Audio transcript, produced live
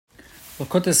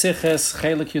Lakota Siches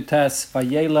Chelek Yutes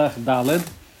Vayelech Dalid.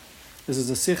 This is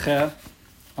a Sicha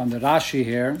on the Rashi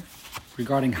here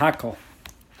regarding Hakel.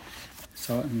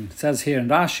 So it says here in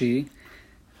Rashi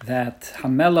that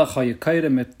Hamelach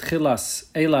HaYekayre mit Tchilas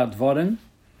Eila Dvorim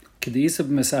K'di'isa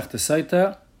b'Mesechta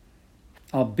Soita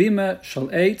Al Bime Shal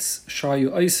Eitz Shayu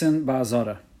Oisen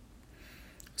Ba'azara.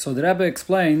 So the Rebbe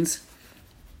explains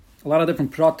a lot of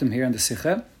different pratim here in the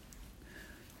Sicha.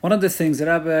 One of the things that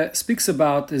Rebbe speaks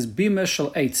about is Bime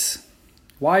Shal Eitz.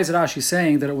 Why is Rashi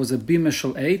saying that it was a Bime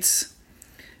Shal Eitz?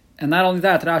 And not only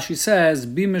that, Rashi says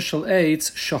Bime Shal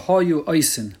Eitz Shahayu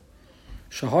Oisen.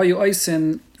 Shahayu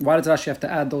Oisen, why does Rashi have to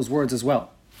add those words as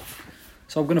well?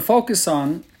 So I'm going to focus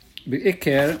on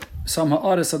Be'ikir, some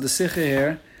ha'aris of the Sicha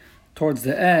here, towards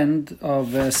the end of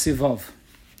Sivov.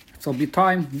 So it'll be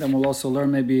time, then we'll also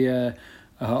learn maybe a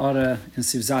ha'ara in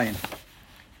Siv Zayin.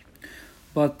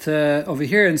 But over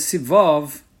here in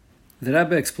Sivov, the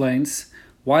Rebbe explains,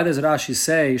 why does Rashi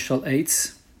say Shal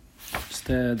Eitz? It's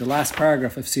the last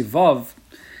paragraph of Sivov.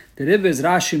 The Rebbe is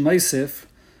Rashi Meisif,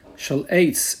 Shal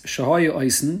Eitz Shahayu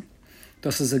Oisen,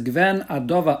 das is a Gven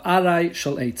Adova Arai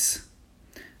Shal Eitz.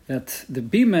 That the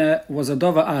Bime was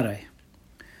Adova Arai.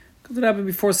 Because the Rebbe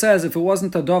before says, if it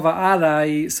wasn't Adova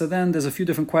Arai, so then there's a few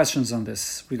different questions on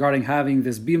this, regarding having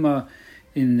this Bima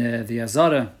in the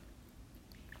Azara.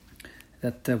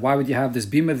 That why would you have this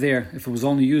bima there if it was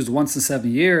only used once in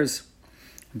 7 years?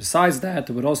 And besides that,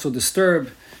 it would also disturb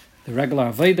the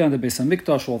regular Aveda and the Beis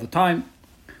HaMikdash all the time.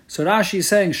 So Rashi is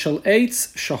saying, Shal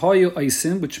Eitz Shahayu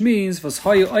Eisin, which means, was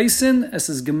Hayu Eisin, es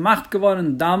is gemacht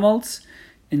geworden damals,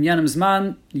 in jenem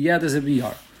Zman, Yed es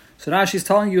Yar. So Rashi is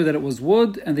telling you that it was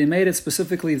wood, and they made it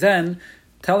specifically then,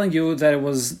 telling you that it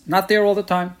was not there all the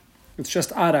time. It's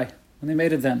just Arai, when they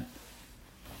made it then.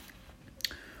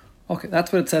 Okay,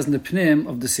 that's what it says in the Pnim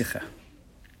of the Sicha.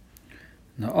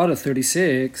 Now, Orah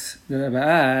 36, the Rebbe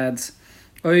adds,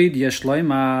 Oid yesh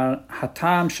loymar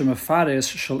hatam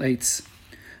shemefaris shal eitz.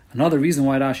 Another reason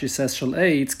why Rashi says shal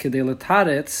eitz, kedei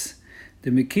letaretz,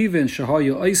 the mikivin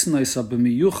shahayu oisen oisa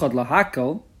b'miyuchad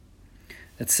lahakel,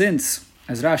 that since,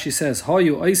 as Rashi says,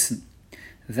 hayu oisen,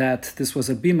 that this was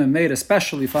a bima made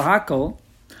especially for hakel,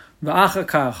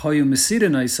 v'achakach hayu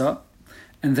mesirin oisa,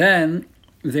 and then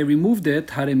they removed it,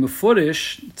 Hare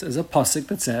Mefurish, it's a pasuk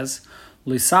that says,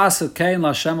 Lisasa Kein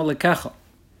Lashem Alekecha.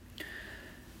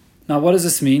 Now what does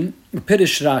this mean?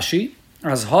 Pirish Rashi,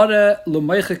 As Hare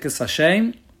Lumeichik Es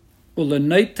Hashem,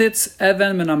 Uleneititz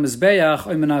Even Min HaMizbeach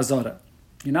Oy Min HaZara.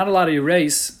 You're not allowed to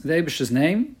erase the Eibish's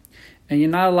name, and you're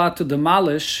not allowed to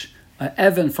demolish an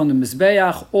Even from the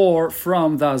Mizbeach or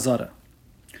from the Azara.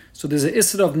 So there's an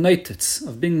Isra of Neititz,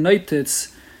 of being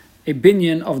Neititz, a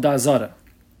binyan of the Azara.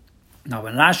 Now,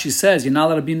 when Rashi says you're not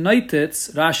allowed to be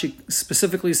neititz, Rashi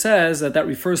specifically says that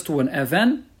refers to an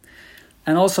even,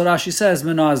 and also Rashi says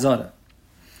min ha'azara.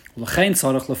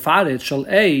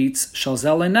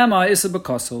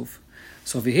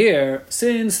 So over here,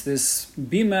 since this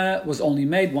bima was only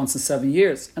made once in 7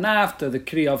 years, and after the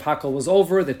kriya of Hakel was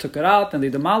over, they took it out and they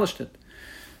demolished it.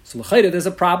 So there's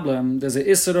a problem. There's an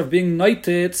isser of being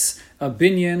neititz, a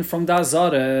binyan from the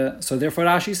Azara. So therefore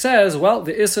Rashi says, well,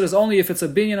 the isser is only if it's a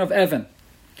binyan of Evan.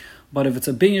 But if it's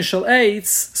a binyan shal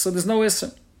eitz, so there's no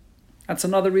isser. That's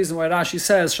another reason why Rashi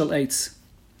says shal eitz.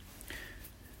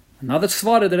 Another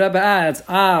svara the Rebbe adds,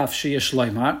 Av sheyesh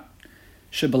loymar,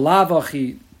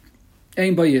 shebelavachi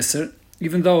ein ba yisser,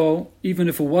 even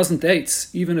if it wasn't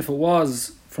eitz, even if it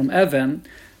was from Evan,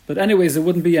 but anyways, there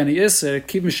wouldn't be any isser,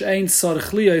 kivmish ein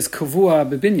sarich liya is kavua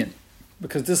bebinyan.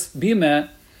 Because this bima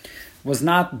was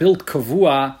not built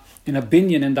kavua in a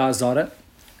binyan in the Azara.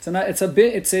 It's a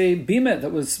bima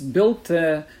that was built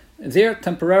there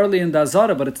temporarily in the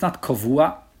Azara, but it's not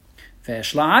kavua.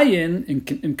 Ve'esh la'ayin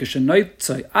im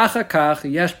kishenoitzoi achakach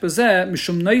yesh bezeh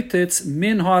mishum noititz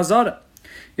min ha'azara.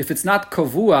 If it's not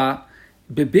kavua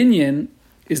bebinyan,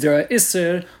 is there a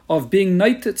isser of being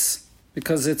noititz?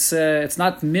 Because it's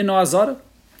not min ha'azara.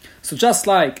 So just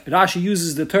like Rashi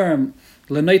uses the term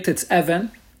lenoititz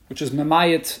even, which is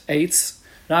memayit eitz,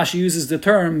 Rashi uses the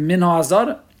term min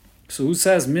ha'azara. So who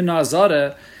says min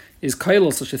ha'azara is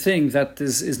kailul, such a thing that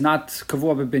is not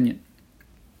kavua bebinyan?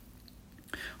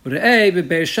 In the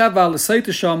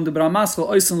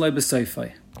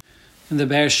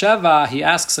Be'er Sheva, he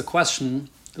asks a question.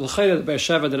 The Be'er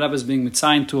Sheva that Rebbe is being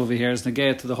mitzayin to over here is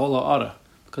negayah to the whole ha'ara.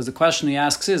 Because the question he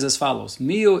asks is as follows: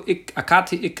 Miu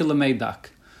akati ikele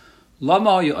meidak,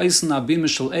 lama yu eisen abim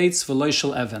shel eitz v'loy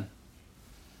shel even.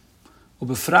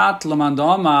 Ubefrat laman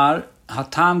damar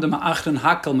hatam de ma'achrin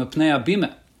hakel mepnei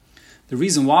abime. The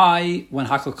reason why when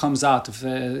hakel comes out, if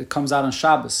it comes out on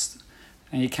Shabbos,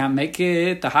 and you can't make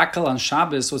it the hakel on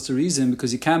Shabbos. What's the reason?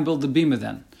 Because you can't build the bima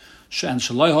then.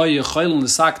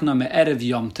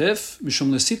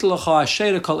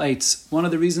 One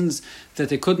of the reasons that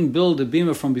they couldn't build the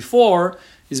bima from before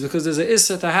is because there's a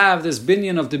issa to have this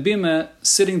binyan of the bima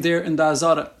sitting there in the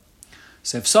azara.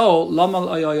 So if so, it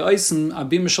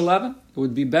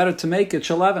would be better to make it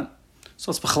shel. So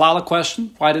it's a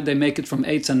question. Why did they make it from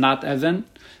eitz and not even?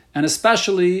 And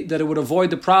especially that it would avoid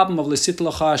the problem of lesit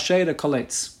l'cha asher kol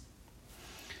eitz.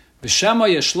 V'shema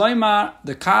yeshloimar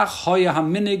dekach hoya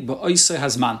haminig ba'oisei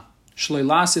hazman. Shloi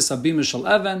lasis abim shel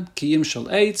even, kiyim shel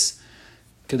eitz,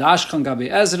 kedashchan gabi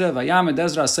Ezra, vayamed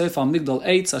Ezra seif al migdal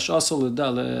eitz, ashoso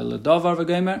ledovar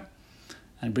v'gemer.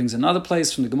 And it brings another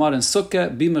place from the Gemara in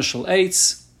Sukkah, bima shel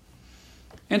eitz.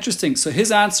 Interesting. So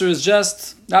his answer is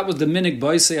just, that was the minig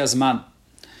ba'oisei hazman.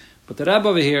 But the Rebbe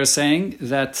over here is saying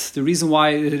that the reason why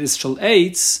it is shel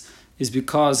eitz is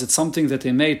because it's something that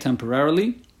they made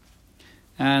temporarily.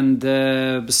 And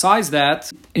besides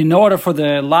that, in order for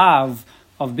the lav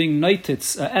of being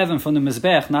noititz, even from the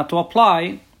mizbech, not to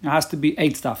apply, it has to be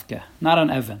eitz dafke, not an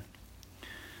even.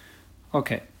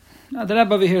 Okay. Now the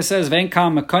Rebbe over here says, Vein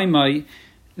kam mekaimai,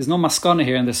 there's no maskana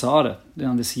here in this order,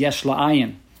 on this yesh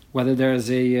la'ayin, whether there is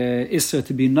a isser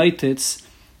to be noititz,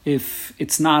 if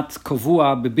it's not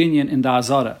kavua bebinyan in the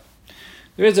azara.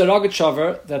 There is a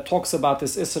Rogachover that talks about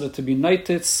this isra to be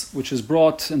noititz, which is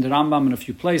brought in the Rambam in a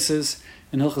few places,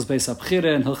 in Hilchas Beis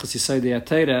Abchire, and Hilchas Yisodei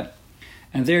Atera.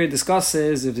 And there he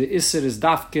discusses if the isra is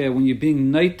dafke when you're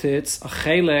being noititz, a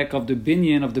chelek of the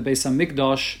binyan of the Beis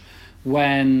HaMikdash,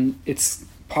 when it's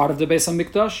part of the Beis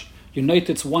HaMikdash. You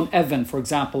noititz one even, for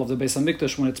example, of the Beis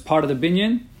HaMikdash when it's part of the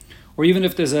binyan, or even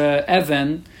if there's a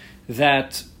even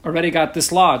that already got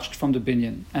dislodged from the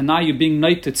binyan, and now you're being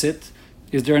noititz it,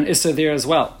 is there an issa there as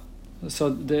well? So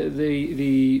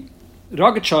the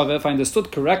Rogachover, if I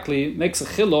understood correctly, makes a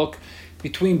chiluk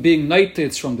between being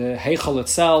noititz from the heichal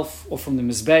itself or from the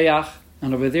mizbeach,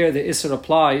 and over there the issa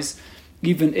applies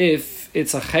even if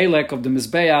it's a chelek of the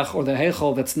mizbeach or the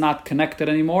heichal that's not connected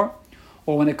anymore.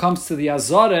 Or when it comes to the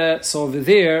azara, so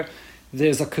over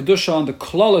there's a kedusha on the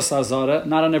klolos azara,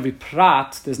 not on every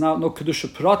prat. There's no kedusha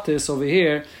pratis over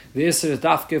here. The issa is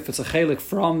dafke if it's a chelik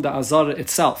from the azara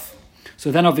itself.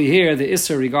 So then over here, the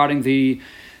issa regarding the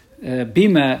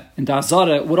bima in the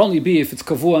azara would only be if it's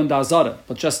kavua in the azara.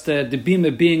 But just the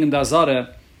bima being in the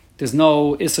azara, there's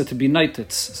no issa to be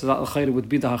noititz. So that would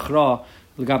be the hachra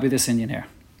l'gabi this Indian here.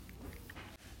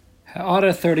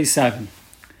 Ha'ara 37.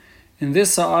 In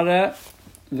this ha'ara,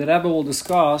 the Rebbe will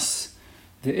discuss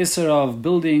the Isser of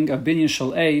building a binyan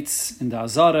shel eitz in the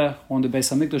Azara or in the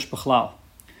Beis HaMikdash Bechlal,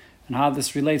 and how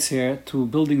this relates here to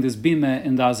building this bima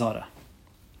in the Azara.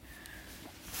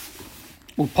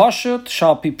 Upashut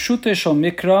shal pipshute shal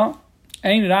mikra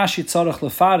ein Rashi tzarech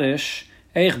lefarish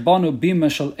eich banu bima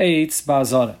shel eitz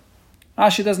ba'Azara.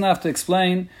 Rashi doesn't have to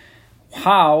explain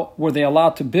how were they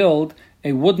allowed to build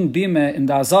a wooden bima in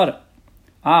the Azara.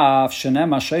 There's a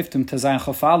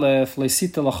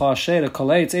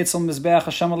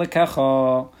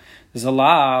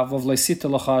lav of leisita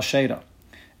l'cha asher.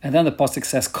 And then the pasuk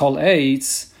says kol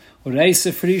eitz urei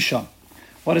sefrisha.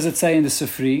 What does it say in the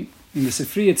Sifri? In the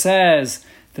Sifri it says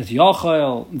that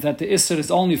yochel, that the isser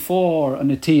is only for a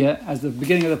netiyah, as the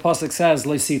beginning of the pasuk says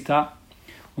leisita.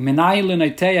 U'minai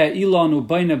l'neiteya ilon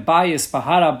u'bayne bayis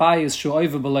bahara bayis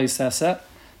shu'oive b'leisese.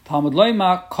 Talmud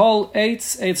loima kol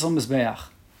eitz eitz al-mizbeach.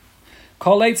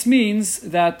 Kol eitz means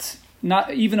that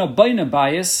not even a bayna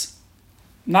bias,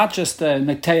 not just a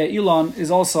neteya ilon, is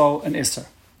also an isser.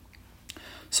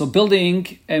 So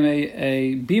building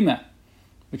a bima,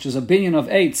 which is a binyan of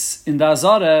eitz in the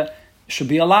azara, should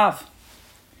be a lav.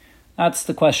 That's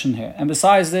the question here. And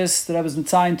besides this, the Rebbe is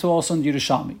mitzayin to also in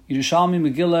Yerushalmi. Yerushalmi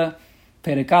Megillah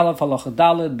Perek Aleph Halacha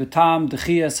Daled Betam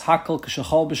Dechias Hakel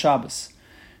K'Shachol B'Shabbos.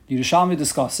 Yerushalmi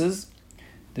discusses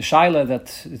the shaila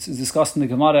that is discussed in the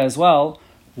Gemara as well.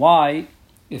 Why,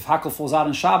 if hakel falls out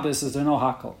on Shabbos, is there no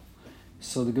hakel?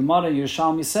 So the Gemara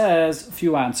Yerushalmi says a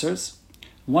few answers.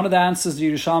 One of the answers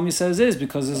the Yerushalmi says is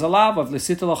because there's a lav of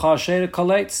l'sita l'cha asher kol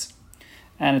eitz,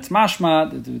 and it's mashma.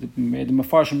 The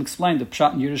Mefarshim explained the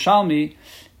pshat in Yerushalmi.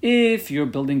 If you're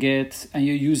building it and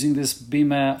you're using this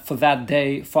bima for that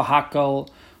day for hakel,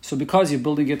 so because you're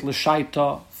building it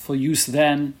l'shaita for use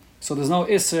then, so there's no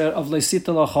isser of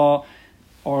l'sita l'cha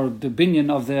or the binyan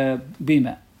of the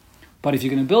bima. But if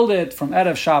you're going to build it from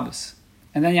Erev Shabbos,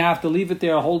 and then you have to leave it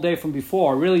there a whole day from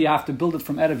before, really you have to build it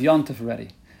from Erev Yontif already.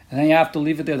 And then you have to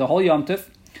leave it there the whole Yontif,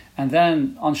 and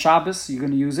then on Shabbos you're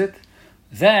going to use it.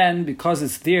 Then, because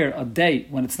it's there a day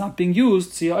when it's not being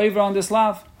used, so you're over on this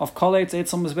lav of Kol Eitz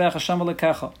Eitz Al Mizbeach Hashem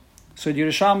Alekecha. So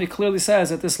Yerushalmi clearly says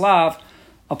that this lav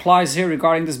applies here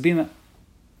regarding this bima.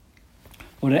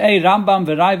 Rambam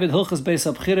v'rayvid hilchas beis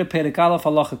abchira perik alaf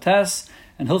halacha tes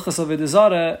and hilchas avodah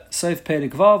zarah seif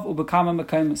perik vav ubekama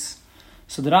mekaymis.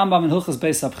 So the Rambam in hilchas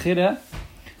beis abchira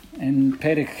in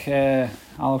perik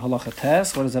alaf halacha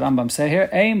tes. What does the Rambam say here?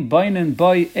 Ein boinen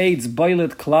boy eitz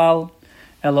boilet klal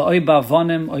ela oy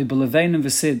bavonim oy belevenim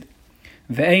v'sid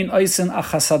ve'ein oisen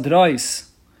achasadrois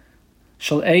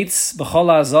shal eitz b'chol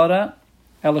ha'azara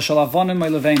ela shal avonim oy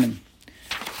levenim.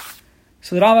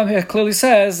 So the Rambam here clearly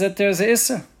says that there's an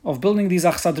isser of building these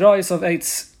achsadrois of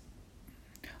eitz.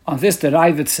 On this, the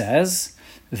Ravid says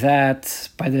that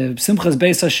by the Simchas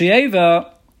Beis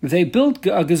HaSheyeva, they built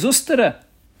a gezustere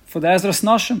for the Ezras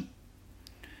Nashim.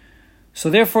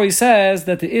 So therefore he says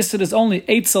that the isser is only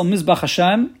eitz al Mizbach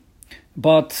Hashem,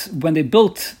 but when they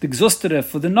built the gezustere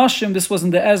for the Nashim, this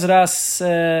wasn't the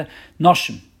Ezras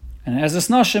Nashim. And Ezras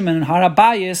Nashim and in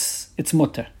Harabayis, it's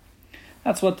mutter.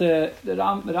 That's what the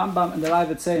Rambam and the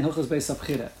Ravid say in Hilchas Beis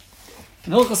Abchira.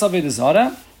 In Hilchas Avodah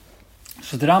Zarah,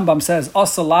 so the Rambam says,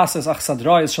 Asa lases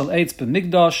achsadrois shal eitz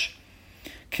b'migdosh,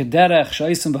 kederech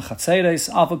shaisim b'chatzeres,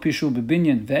 alfa pishu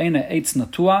b'binyan, ve'ena eitz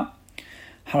natua,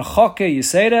 harchoke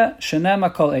yisere,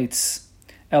 shenema kol eitz.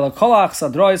 Ela kol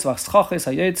achsadrois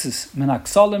v'achschoches hayetzis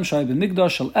menaksolim shai b'migdosh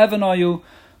shal evenoyu,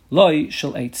 loi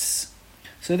shal eitz.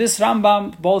 So this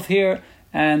Rambam, both here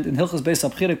and in Hilchas Beis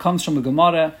Abchira, comes from the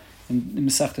Gemara, in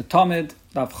Masechta Tamid,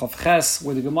 Daf Chav Ches,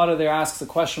 where the Gemara there asks the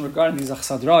question regarding these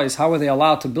achsadrois. How are they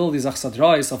allowed to build these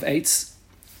achsadrois of eitz?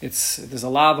 There's a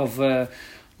lav of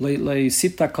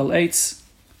leisita kol eitz,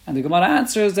 and the Gemara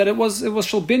answers that it was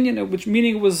shalbinyan, which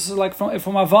meaning it was like from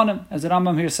avonim, as the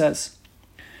Rambam here says.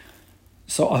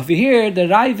 So over here, the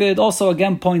Ravid also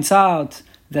again points out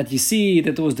that you see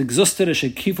that there was the gzustere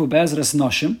shekifu be'ezras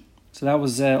noshim, so that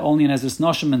was only in ezras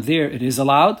noshim, and there it is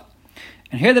allowed.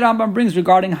 And here the Rambam brings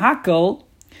regarding hakel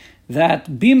that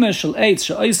bima shel eitz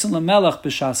she'oisen lemelech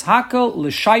b'shas hakel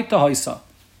l'shaita hoisa,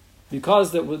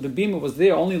 because the bima was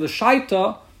there only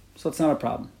l'shaita, so it's not a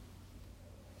problem.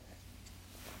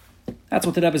 That's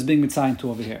what the Rebbe is being mitzayin to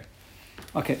over here.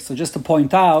 Okay, so just to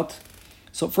point out,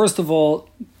 so first of all,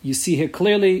 you see here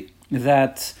clearly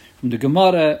that from the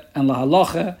Gemara and la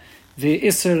halacha, the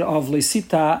iser of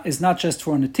leisita is not just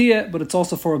for a netiyah, but it's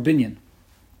also for a binyan.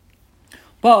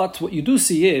 But what you do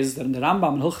see is that in the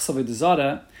Rambam in Hilchas Avodah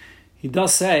Zarah, he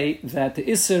does say that the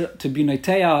Isser to be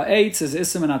Noiteya Eitz is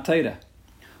Isser min HaTorah.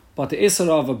 But the Isser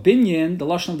of a binyan, the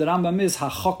Lashon of the Rambam is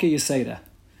Hachoke Yisera.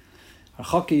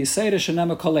 Hachoke Yisera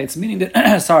Shenema Kol Eitz. Meaning that,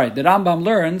 the Rambam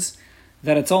learns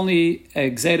that it's only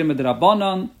a Gzeira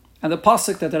Midrabanan, and the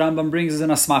Pasuk that the Rambam brings is an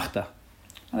Asmachta.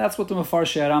 And that's what the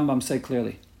Mefarshei Rambam say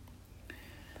clearly.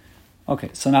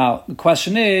 Okay, so now the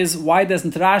question is, why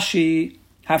doesn't Rashi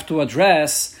have to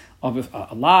address a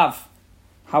lav?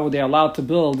 How were they allowed to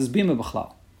build this bima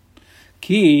b'chlal?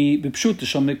 Ki b'pshuta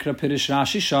shom mikra pirish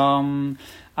Rashi shom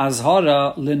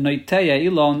azhara l'noiteya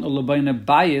ilon u'lebayne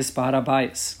bayis b'hara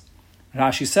bayis.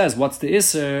 Rashi says, what's the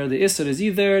iser? The iser is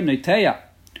either noiteya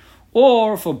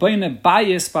or for bayne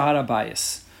bayis b'hara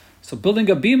bayis. So building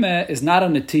a bima is not a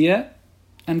netiya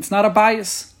and it's not a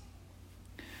bayis.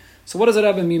 So what does the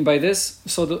Rebbe mean by this?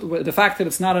 So the fact that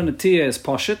it's not a netiya is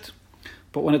poshit.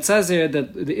 But when it says here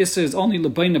that the Isser is only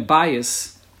Lebayne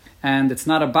bias, and it's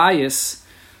not a bias,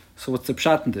 so what's the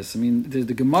pshat in this? I mean,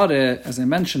 the Gemara, as I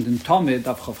mentioned in Tomid,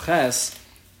 Daf Chav Ches,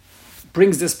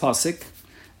 brings this pasuk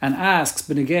and asks,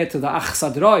 Benegeh to the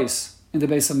Achsadrois in the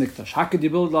Beis HaMikdash. How could you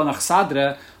build an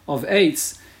Achsadra of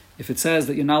eitz if it says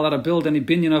that you're not allowed to build any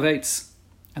binyan of eitz?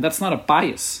 And that's not a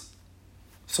bias.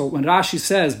 So when Rashi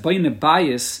says, Bayne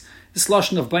bias, this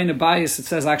lashon of Bayne bias, it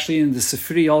says actually in the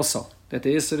Sifri also, that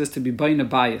the Isser is to be Bayna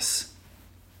bias.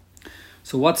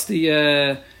 So what's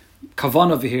the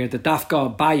kavan over here, the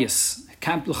dafka bias? It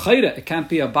can't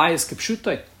be a bias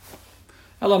k'pshutai.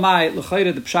 Elamai,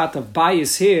 l'chayre, the pshat of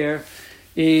bias here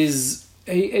is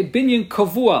a binyan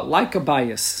kavua, like a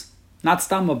bias. Not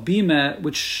stam a bima,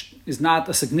 which is not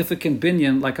a significant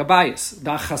binyan like a bias.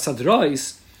 The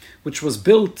chasadrois, which was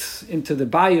built into the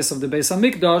bias of the Beis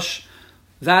HaMikdash,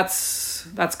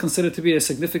 that's considered to be a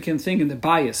significant thing in the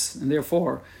bias, and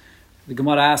therefore the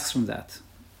Gemara asks from that.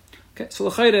 Okay, so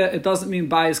l'chayre, it doesn't mean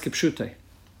bias kipshute.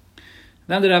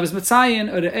 Then the Rebbe is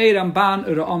Metzayin, or the Ramban,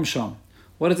 or the Sham.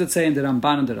 What does it say in the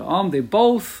Ramban and the Ra'am? They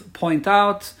both point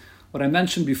out what I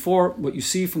mentioned before, what you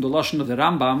see from the Lashon of the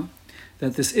Rambam,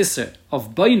 that this Isser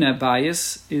of Bayne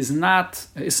bias is not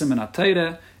a Isser min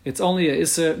HaTorah, it's only a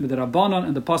Isser midrabanan,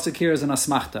 and the pasuk here is an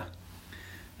Asmachta.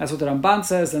 That's what the Ramban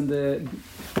says, and the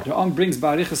Ra'am brings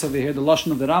Barichas over here, the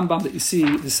Lashon of the Rambam, that you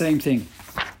see the same thing.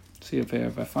 So See if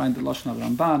I find the Lashon of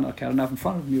Ramban. Okay, I don't have it in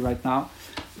front of me right now.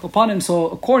 Upon him, so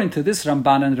according to this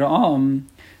Ramban and Ra'am,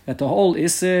 that the whole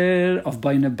Isser of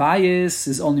Baina Bayis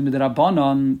is only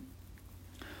Midrabanan.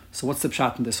 So what's the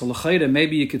pshat in this? So l'chayre,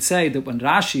 maybe you could say that when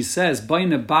Rashi says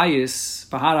Baina Bayis,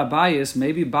 Bahara Bayis,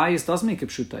 maybe Bayis does make a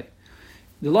pshutai.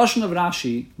 The Lashon of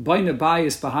Rashi, Baina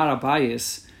Bayis, Bahara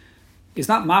Bayis, is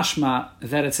not mashma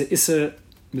that it's an Isser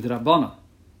Midrabanan.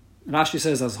 Rashi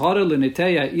says, Azhara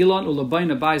l'neteya ilan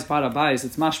u'labayna bayis bara bayis.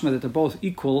 It's mashma that they're both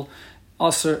equal,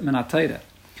 aser menatayre.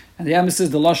 And the emphasis,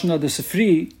 the lashon of the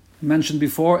Sifri mentioned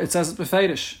before, it says it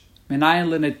befeirish. Menayin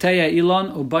l'neteya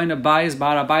ilan u'bayna bayis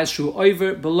bara bayis shu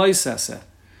oiver beloisese.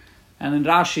 And in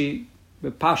Rashi,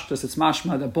 bepashtus, it's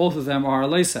mashma that both of them are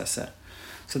loisese.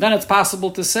 So then it's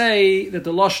possible to say that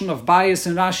the lashon of bayis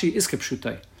in Rashi is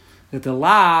kepshutai. That the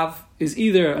lav is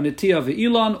either an etiyah of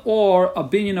ilan or a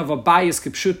binyan of a bias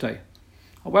kipshutai.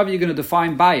 However you're going to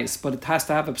define bias, but it has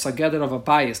to have a psageder of a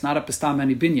bias, not a pistam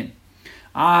any binyan.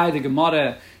 The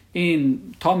Gemara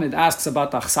in Talmud asks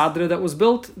about the achsadre that was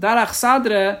built. That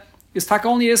achsadre is tak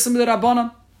only isim de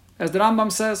rabbanon, as the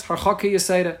Rambam says, harchake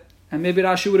yesere. And maybe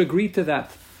Rashi would agree to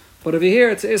that. But over here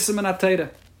it's isim and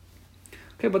atayre.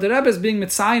 Okay, but the Rebbe is being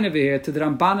mitzayin over here to the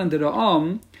Ramban and the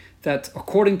Ra'am, that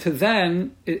according to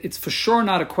them, it's for sure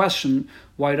not a question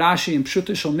why Rashi in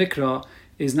Pshuta Shel Mikra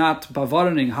is not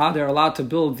bavarening how they're allowed to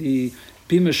build the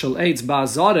Bima Shel Eitz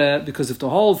Ba'azare, because if the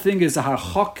whole thing is a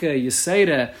harchake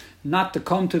yisere, not to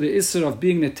come to the Isser of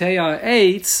being Neteya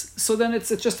Eitz, so then it's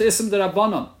just the Ism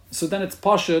D'Rabbanan. So then it's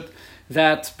Pashut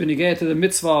that benigay to the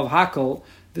mitzvah of Hakel,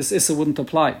 this Isser wouldn't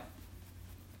apply.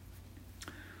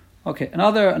 Okay,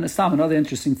 another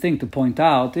interesting thing to point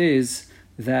out is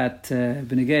that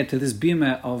beneged to this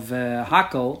bima of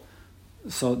hakel,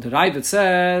 so the Ravid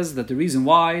says that the reason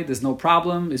why there's no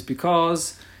problem is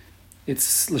because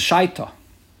it's l'shaita.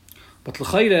 But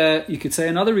l'chayre, you could say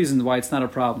another reason why it's not a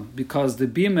problem, because the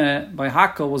bima by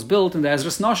hakel was built in the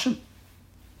Ezras Noshim.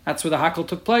 That's where the hakel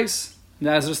took place, in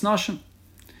the Ezras Noshim.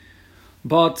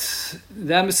 But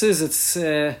the emphasis, it's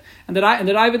and the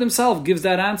Ravid himself gives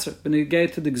that answer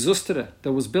beneged to the gzustere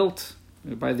that was built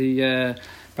by the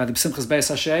B'simchas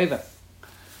Beis HaShe'eva.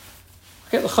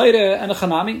 Okay, l'chayre and a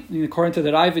chanami. According to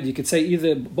the Ravid, you could say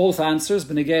either both answers,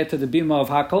 beneged to the bima of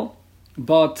hakel.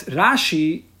 But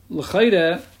Rashi,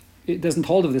 l'chayre, it doesn't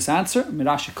hold of this answer. I mean,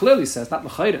 Rashi clearly says, not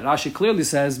l'chayre, Rashi clearly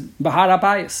says, Bahar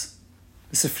Abayis.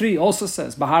 The Sifri also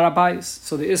says, Bahar Abayis.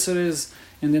 So the Isser is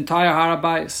in the entire Har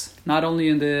Abayis, not only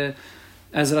in the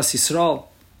Ezras Yisrael.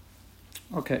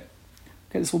 Okay,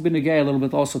 this will be negay a little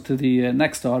bit also to the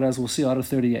next order, as we'll see, order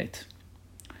 38.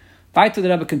 Weiter the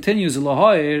Rebbe continues,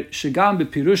 Elohoir, shegam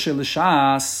bepirusha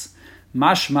l'shas,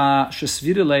 mashma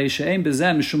shesvirilei she'em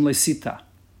bezeh mishum le'sita.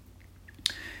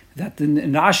 That in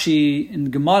Rashi,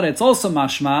 in Gemara, it's also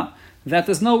mashma, that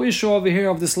there's no issue over here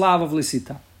of this lav of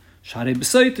le'sita. Sharei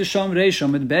b'soite sham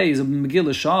reisham et beis, of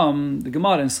Megillah sham, the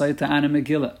Gemara in Saita and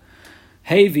Megillah.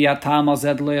 Hey v'yatam al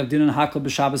zed lo yavdin hakel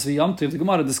b'Shabbos v'Yom Tov. The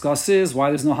Gemara discusses why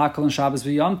there's no hakel on Shabbos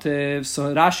v'Yom Tov.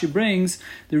 So Rashi brings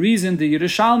the reason, the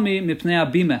Yerushalmi mipnei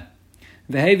abime.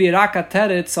 V'hevi raka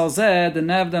teretz al zed the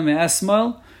nevda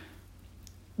me'esmol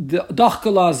the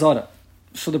dochkala azara.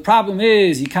 So the problem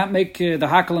is you can't make the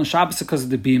hakel on Shabbos because of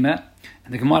the bime.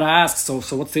 And the Gemara asks, so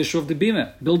what's the issue of the bime?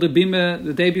 Build the bime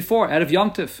the day before, Erev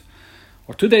Yom Tov,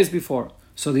 or 2 days before.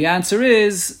 So the answer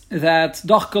is that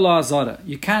dochkala azara.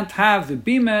 You can't have the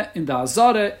bime in the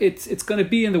azara. It's going to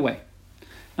be in the way.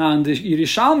 And the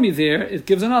Yerushalmi there, it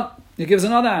gives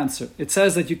another answer. It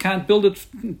says that you can't build it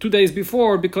 2 days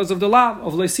before because of the lav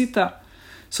of leisita.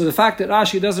 So the fact that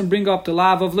Rashi doesn't bring up the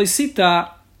lav of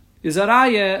leisita is a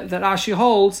raya that Rashi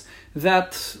holds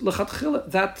that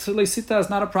leisita is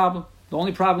not a problem. The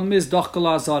only problem is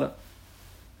dochkala azara.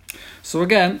 So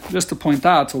again, just to point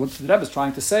out, so what the Rebbe is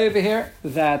trying to say over here,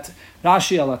 that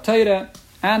Rashi ala Teire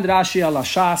and Rashi ala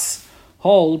Shas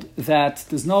hold that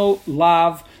there's no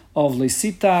lav of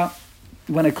leisita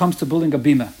when it comes to building a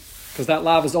bima, because that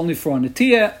lav is only for a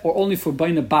netiyah or only for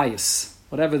baina bias,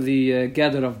 whatever the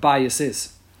gather of bias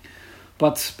is.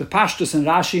 But bepashtus and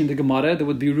Rashi in the Gemara, there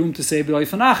would be room to say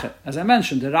b'oifanache. As I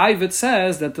mentioned, the Ravid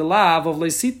says that the lav of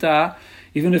leisita,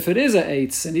 even if it is a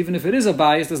eitz and even if it is a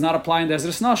bias, does not apply in the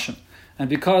Ezras Noshim. And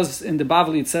because in the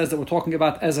Bavli it says that we're talking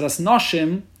about Ezras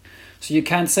Noshim, so you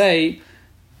can't say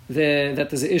that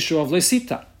there's an issue of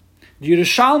leisita. The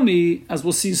Yerushalmi, as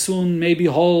we'll see soon, maybe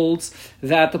holds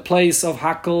that the place of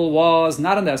Hakel was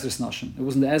not in the Ezras Noshim. It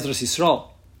was in the Ezras Yisrael.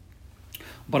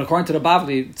 But according to the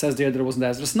Bavli, it says there that it was in the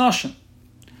Ezras Noshim.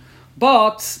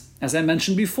 But as I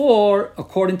mentioned before,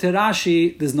 according to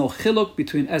Rashi, there's no chiluk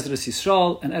between Ezras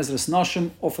Yisrael and Ezras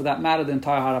Noshim, or for that matter, the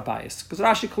entire Harabayis. Because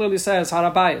Rashi clearly says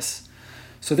Harabayis.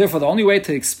 So therefore, the only way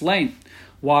to explain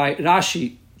why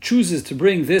Rashi chooses to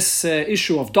bring this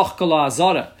issue of Dochkala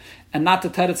Azara, and not the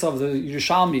teretz of the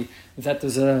Yerushalmi, that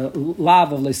there's a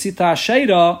lav of Lesita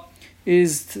Sheira,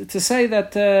 is to say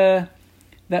that that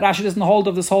Rashi doesn't hold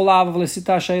of this whole lav of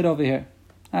Lesita Sheira over here.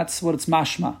 That's what it's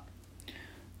mashma.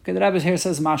 Okay, the Rebbe here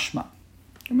says mashma.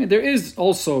 I mean, there is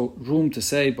also room to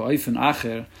say, ba'ifin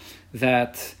acher,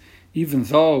 that even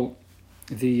though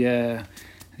the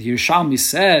Yerushalmi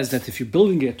says that if you're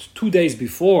building it 2 days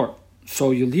before,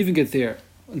 so you're leaving it there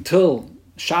until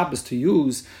Shabbos to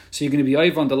use, so you're going to be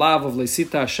over on the lav of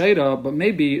Leisita Asheira, but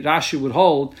maybe Rashi would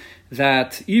hold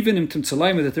that even in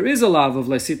Tumtzalayim, that there is a lav of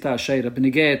Leisita Asheira,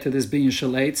 benegea to this binyan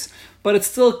shalates, but it's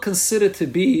still considered to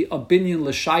be a binyan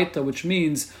l'shaita, which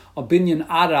means a binyan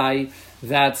arai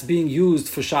that's being used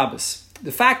for Shabbos.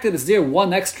 The fact that it's there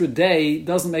one extra day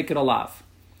doesn't make it a lav.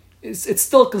 It's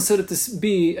still considered to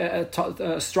be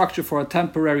a structure for a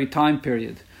temporary time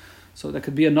period. So that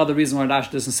could be another reason why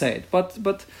Rashi doesn't say it. But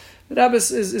the Rebbe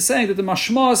is saying that the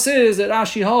mashmas is that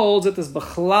Rashi holds that there's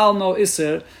bechlal no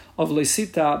iser of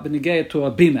leisita benegea to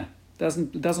a bima.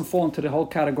 It doesn't fall into the whole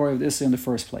category of the iser in the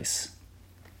first place.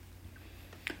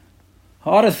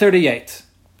 Ha'ara 38.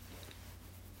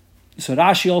 So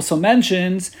Rashi also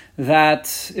mentions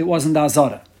that it wasn't the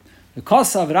Azara. The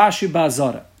kosav Rashi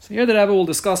ba'azara. So here the Rebbe will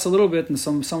discuss a little bit, and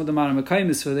some of them are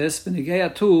mekaymis for this,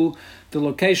 benegea to the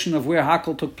location of where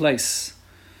Hakel took place.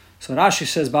 So Rashi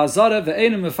says, ba'azara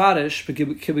ve'einu mefarish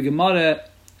k'begemara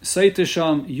seite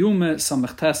sham yume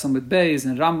samechtes amid beis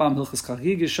and Rambam hilchas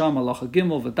karhigi sham alacha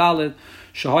gimel v'dalet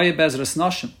shahoye bezras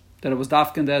nashim, that it was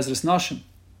dafkin the ezras nashim.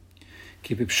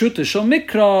 Ki b'pshuta shal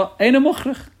mikra einu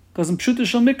muchrich, because in pshuta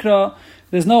shal mikra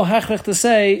there's no hechrich to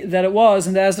say that it was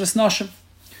in the ezras nashim.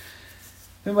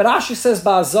 When Rashi says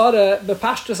ba'azara,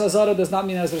 bepashtus azara does not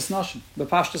mean ezras nashim.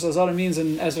 Bepashtus azara means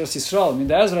in Ezras Yisrael. I mean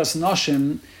the ezras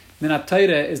nashim Minat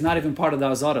Torah is not even part of the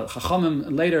Azara.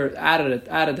 Chachamim later added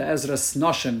the Ezras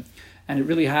Noshim, and it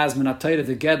really has Minat Torah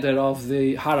the gather of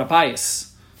the Harabayis.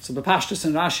 So the Pashtus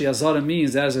and Rashi, Azara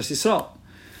means Ezras Yisrael.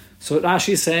 So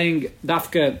Rashi is saying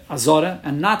Dafka Azara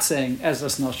and not saying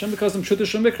Ezras Noshim, because in Pshuta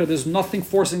Shemikra there's nothing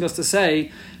forcing us to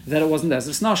say that it wasn't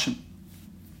Ezras Noshim.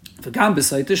 V'gam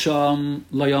b'sayte sham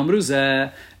lo yamru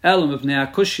zeh elam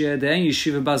b'pnei akushye de'en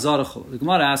yeshiva b'azarachu. The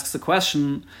Gemara asks the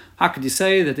question, how could you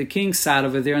say that the king sat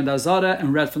over there in the Azara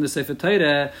and read from the Sefer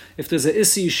Torah if there's a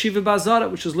Isi Yeshiva B'Azara,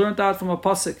 which is learned out from a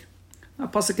Pasuk? A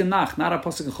Pasuk in Nach, not a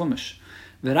Pasuk in Chumash.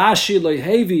 V'Rashi lo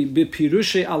yehevi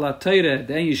b'pirushe ala Torah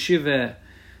de'en Yeshiva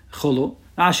chulu.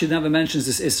 Rashi never mentions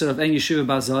this Isser of En Yeshiva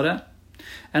B'Azara.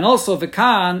 And also,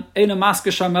 V'kan eina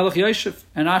maskesha melech Yoshev.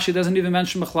 And Rashi doesn't even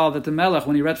mention Bechlal that the Melech,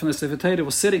 when he read from the Sefer Torah,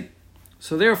 was sitting.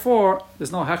 So therefore,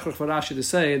 there's no hechrich for Rashi to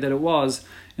say that it was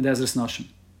in the Ezras Noshim.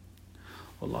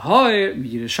 Olahoy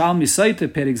Yerushalmi Saita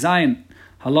Perik Zayin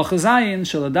Halacha Zayin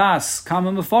Shaladas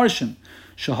Kama Mefarshim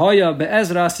Shahoya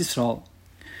Be'ezras Yisrael.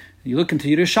 You look into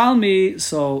Yerushalmi,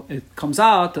 so it comes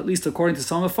out, at least according to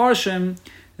some Mefarshim,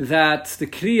 that the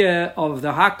Kriya of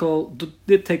the Hakel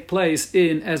did take place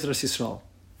in Ezras Yisrael.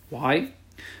 Why?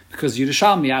 Because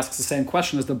Yerushalmi asks the same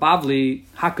question as the Bavli,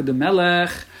 how could the Melech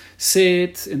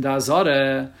sit in the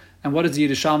Azara? And what does the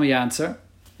Yerushalmi answer?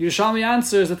 Yerushalmi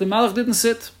answers that the Melech didn't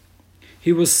sit.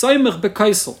 He was Saimach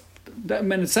Bekaisel.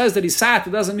 When it says that he sat,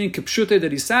 it doesn't mean Kipshute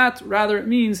that he sat, rather it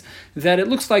means that it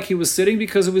looks like he was sitting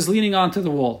because it was leaning onto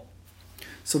the wall.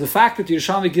 So the fact that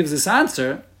Yerushalmi gives this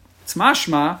answer, it's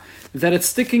mashma, that it's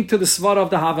sticking to the svara of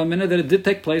the Havamina, that it did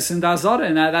take place in the Azara,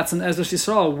 and that's in Ezras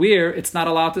Yisrael, where it's not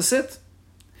allowed to sit.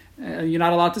 You're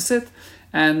not allowed to sit.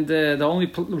 And the only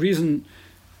reason,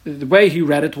 the way he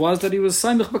read it was that he was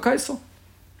Saimach Bekaisel.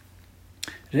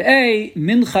 Re'ei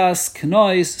Minchas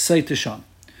Knois Seitesham.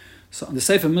 So on the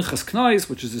Sefer Minchas Knois,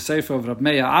 which is the Sefer of Rabbi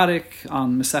Meir Arik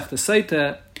on Masechta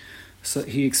Seite, so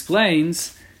he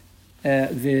explains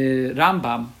the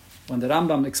Rambam, when the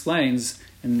Rambam explains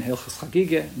in Hilchos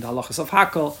Chagige, in the Halachas of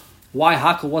Hakel, why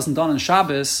Hakel wasn't done on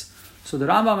Shabbos. So the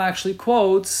Rambam actually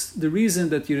quotes the reason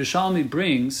that Yerushalmi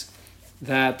brings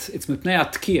that it's Mipnei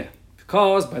Atkiyah,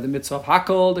 because by the mitzvah of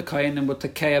Hakel, the Kohanim would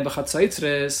Tekeya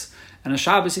b'chatzaitzres, and on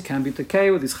Shabbos he can be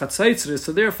Tekeya with his chatzaitzres,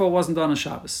 so therefore it wasn't done on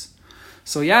Shabbos.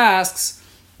 So he asks,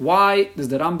 why does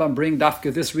the Rambam bring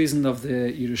Dafka this reason of the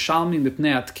Yerushalmi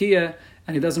Mipnei Atkiyah,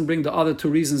 and he doesn't bring the other two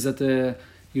reasons that the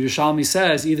Yerushalmi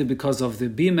says, either because of the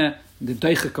Bime, the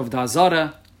Deichik of the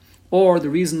Azara, or the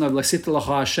reason of Lasit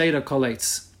Lacha Asheira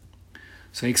Koletz.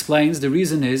 So he explains the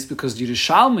reason is because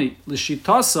Yerushalmi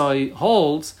L'Shitasai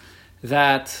holds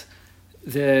that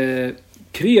the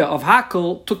Kriya of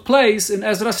Hakel took place in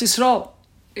Ezras Yisrael.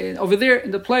 Over there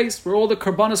in the place where all the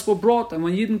Karbanis were brought, and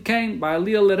when Yidden came by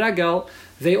Aliyah L'Regel,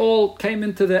 they all came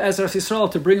into the Ezras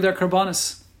Yisrael to bring their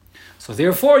Karbanis. So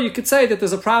therefore you could say that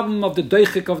there's a problem of the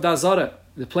Deichik of the Azara,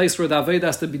 the place where the Aved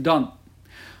has to be done.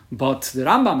 But the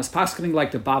Rambam is paskening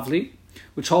like the Bavli,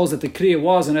 which holds that the Kriya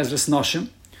was in Ezras Noshim.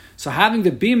 So having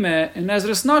the Bime in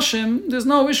Ezras Noshim, there's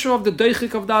no issue of the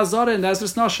Deichik of the Azara in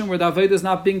Ezras Noshim where the Aved is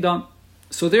not being done.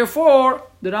 So therefore,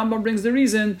 the Rambam brings the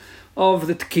reason of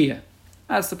the Tekiyah.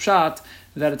 That's the pshat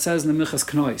that it says in the Milchas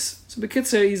Knois. So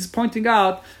B'kitzur, he's pointing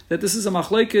out that this is a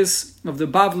machlokes of the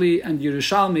Bavli and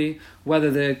Yerushalmi,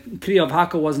 whether the Kriya of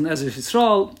Hakel was in Ezras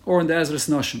Yisrael or in the Ezras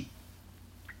Noshim.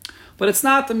 But it's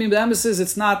not, the emphasis,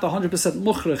 it's not 100%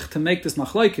 mukhrich to make this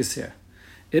machlokes here.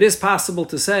 It is possible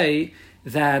to say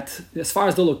that, as far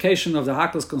as the location of the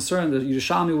Hakel is concerned, the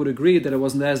Yerushalmi would agree that it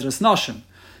was in the Ezras Noshim.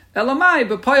 Elamai,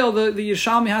 but the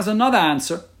Yerushalmi has another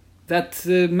answer, that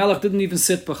the Melech didn't even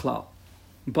sit B'chlal.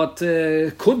 But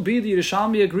could be the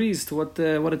Yerushalmi agrees to what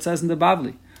it says in the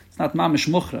Bavli. It's not mamish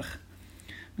mukhrach.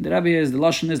 The Rebbe is, the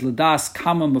lashon is ledas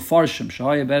kama mefarshim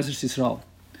shahaya be'ezras Yisrael.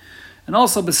 And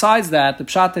also besides that, the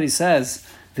pshat that he says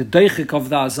the deichik of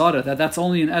the Azara, that's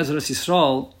only in Ezras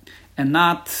Yisrael and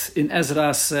not in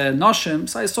Ezras Noshim.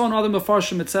 So I saw in other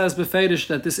mefarshim it says beferish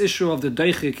that this issue of the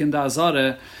deichik in the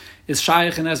Azara is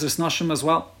shaykh in Ezras Noshim as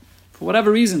well. For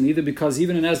whatever reason, either because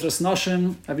even in Ezras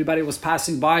Noshim, everybody was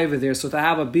passing by over there, so to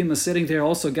have a bima sitting there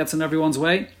also gets in everyone's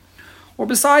way. Or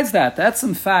besides that, that's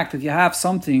in fact that you have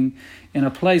something in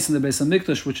a place in the Beis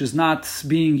HaMikdash which is not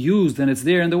being used and it's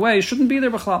there in the way, it shouldn't be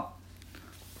there b'chlal.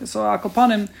 So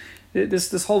Akopanim,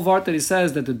 this whole vart that he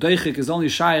says that the Deichik is only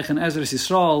shaykh in Ezras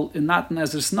Yisrael and not in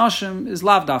Ezras Noshim is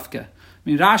lav dafke.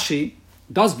 Rashi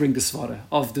does bring the svara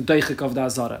of the Deichik of the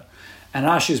Azara. And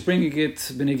Rashi is bringing it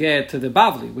benigeh to the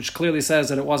Bavli, which clearly says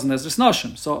that it wasn't Ezras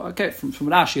Noshim. So, okay, from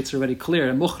Rashi it's already clear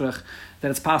and mukhrach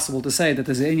that it's possible to say that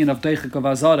there's an inyan of Deichik of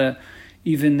Azara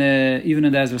even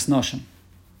in the Ezras Noshim.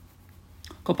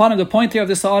 Kopanim, the point here of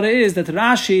this Sa'ara is that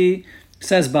Rashi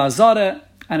says Ba'azara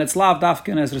and it's lav dafka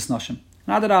in Ezras Noshim.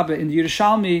 Nadarabah, in the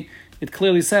Yerushalmi, it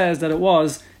clearly says that it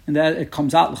was, and that it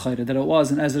comes out l'chayre, that it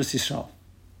was in Ezras Yisrael.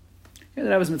 Yeah, the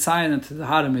Rebbe is mitzayin into the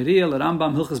Hara Miriel, the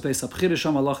Rambam, Hilchas Beis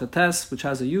Abchirisham Halacha Tes, which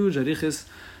has a huge arichis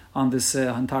on this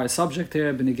entire subject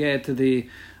here, benigeh to the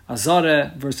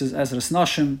Azara versus Ezras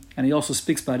Noshim, and he also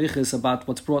speaks by arichis about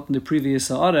what's brought in the previous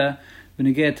Sa'ara,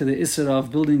 benigeh to the Isra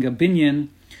of building a binyan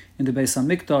in the Beis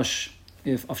HaMikdash,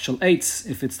 of Shal'etz,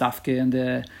 if it's dafke in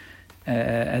the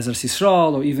Ezras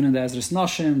Yisrael, or even in the Ezras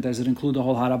Noshim. Does it include the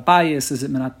whole Harabayis? Is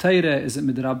it Minat Teire? Is it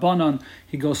Midrabanon?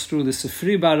 He goes through the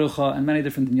Sifri Barucha and many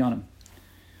different dinyanim.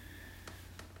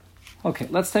 Okay,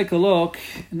 let's take a look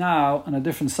now on a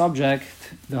different subject,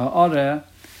 the Ha'ara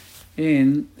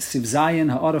in Siv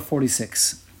Zayin, Ha'ara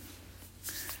 46.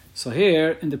 So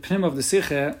here, in the Pnim of the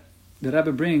Siche, the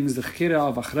Rebbe brings the Chikira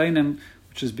of Achreinim,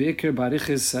 which is Be'ikir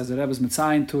Barichis, as the Rebbe is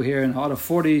mitzayin to here in Ha'ara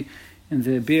 40, in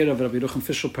the beer of Rabbi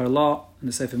Fishel Oster, in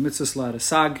the Sefer Mitzvahs La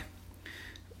Resag,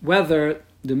 whether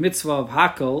the mitzvah of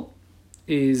Hakel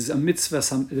is a mitzvah,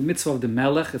 the mitzvah of the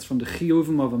Melech, it's from the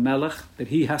Chiyuvim of a Melech, that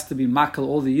he has to be makel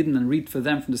all the Yidden and read for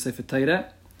them from the Sefer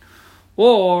Torah,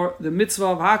 or the mitzvah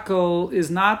of Hakel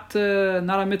is not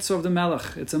a mitzvah of the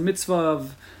Melech, it's a mitzvah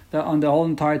on the whole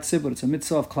entire tzibur, it's a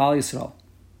mitzvah of Klal Yisrael.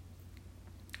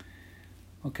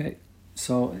 Okay,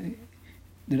 so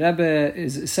the Rebbe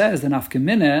says the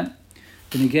nafkemine,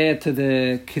 when you get to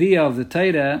the Kriya of the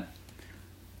Torah,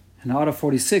 in Ha'ara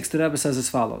 46, the Rebbe says as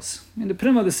follows. In the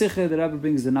Prim of the Sikha, the Rebbe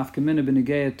brings the nafkemine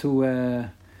benigeh to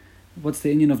what's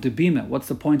the inyan of the bima, what's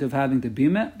the point of having the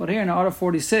bima. But here in Ha'ara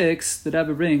 46, the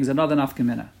Rebbe brings another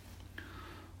nafkemine.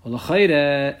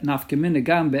 Olachayre nafkemine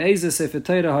gam be'ezeh sefer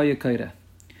Torah ha'yekayre.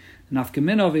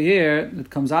 Nafkemine over here that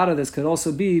comes out of this could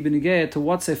also be benigeh to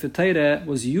what sefer Torah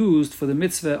was used for the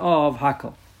mitzvah of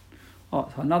Hakel. So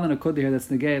another nakud here that's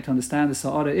negayah to understand the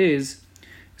Sa'ara is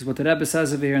what the Rebbe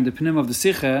says over here in the Pnim of the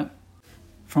Sikha.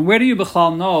 From where do you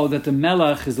b'chlal know that the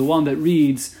Melech is the one that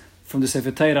reads from the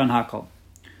Sefer Torah on Hakel?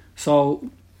 So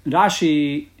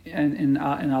Rashi in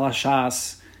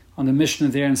Al-Hashas on the Mishnah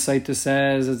there in Saita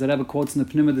says, as the Rebbe quotes in the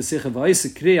Pnim of the Sikha,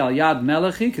 V'oisikri al yad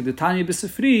melechi k'detanya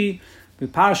b'sefri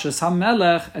b'parshas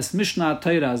ha-melech es Mishnah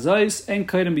Torah zois en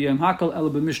koyrem b'yom Hakel ela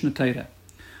b'Mishnah Torah.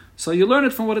 So you learn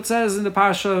it from what it says in the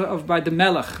parsha by the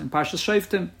Melech, in Parshas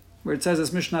Shoftim, where it says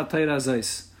as Mishnah Torah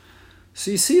Zeis. So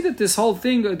you see that this whole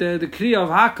thing, the Kriya of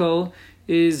Hakel,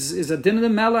 is a din of the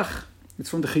Melech. It's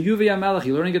from the Chiyuvi HaMelech.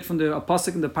 You're learning it from the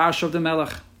Apostle in the parsha of the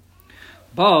Melech.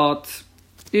 But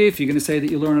if you're going to say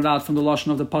that you learn it out from the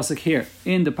lashon of the pasuk here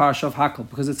in the parsha of Hakel,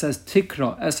 because it says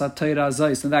Tikra es ha-Torah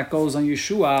zayis, and that goes on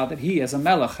Yeshua, that he as a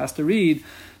melech has to read.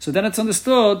 So then it's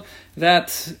understood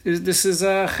that this is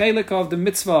a chelek of the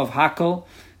mitzvah of Hakel,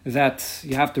 that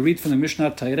you have to read from the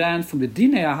Mishnah Torah, and from the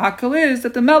Dinei Hakel is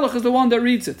that the melech is the one that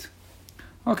reads it.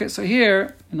 Okay, so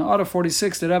here in the Order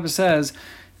 46, the Rebbe says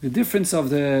the difference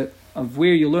of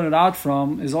where you learn it out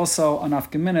from is also an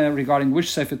afgemina regarding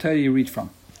which Sefer Torah you read from.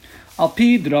 Al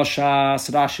pi drashas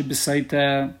Rashi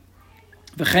b'seite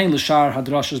v'chein l'shar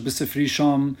hadrashas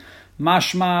b'sefrishom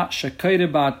mashma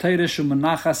shekeire ba'atayre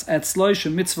shumanachas etzloi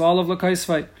shemitzvah olav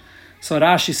l'kaisvai. So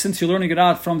Rashi, since you're learning it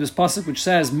out from this pasuk which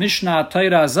says Mishnah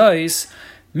Torah Zayis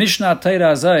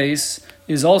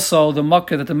is also the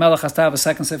makkah that the melech has to have a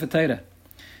second Sefer Torah.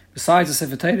 Besides the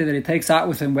Sefer Torah that he takes out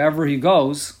with him wherever he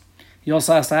goes, he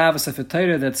also has to have a Sefer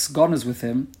Torah that's gones with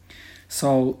him.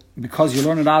 So, because you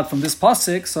learn it out from this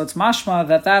pasuk, so it's mashma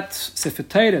that Sefer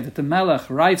Torah that the Melech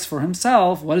writes for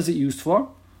himself, what is it used for?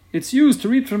 It's used to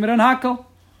read from it in Hakel.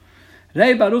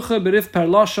 Rei Barucha berif per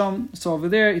lashon. So over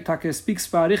there, Itake speaks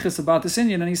Barichis about this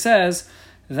Indian, and he says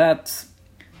that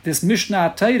this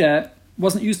Mishnah Torah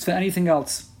wasn't used for anything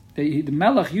else. The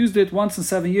Melech used it once in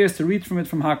 7 years to read from it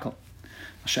from Hakel.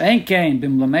 She'en kein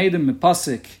bim lamedim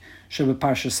mepasik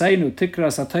shebeparshaseinu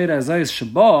tikras ha-Torah zayis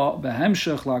sheba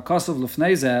behemshech la'akasav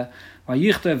lefnei zeh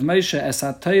vayichtav Moshe es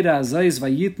ha-Torah zayis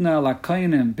vayitna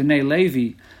la'kainim b'nei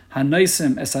Levi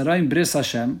hanoisim es harayim bris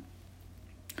Hashem.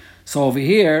 So over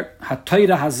here,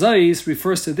 ha-Torah hazayis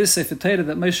refers to this Sefer Torah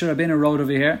that Moshe Rabbeinu wrote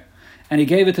over here, and he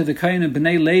gave it to the kainim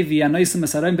b'nei Levi hanoisim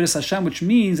es harayim bris Hashem, which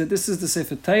means that this is the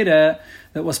Sefer Torah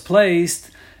that was placed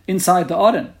inside the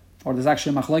Aron. Or there's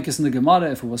actually a machlokes in the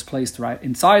Gemara if it was placed right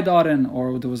inside the Aron,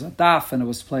 or there was a daf and it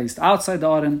was placed outside the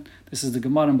Aron. This is the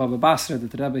Gemara in Baba Basra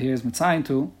that the Rebbe here is mitzayin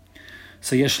to.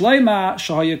 So yeshleima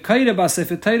shahayakaira ba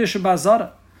Sefer Torah shebazara.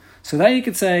 So then you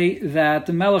could say that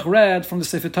the Melech read from the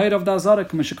Sefer Torah of the Azara.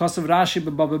 K'mishakasav Rashi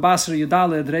b'Baba Basra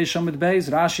Yudaled Reish Amud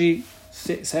Beis. Rashi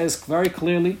says very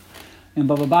clearly in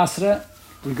Baba Basra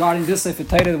regarding this Sefer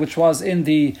Torah which was in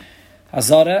the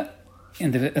Azara,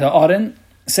 in the Aron.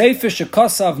 Sefer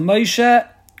shekasav Moshe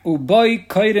uboy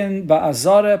koirin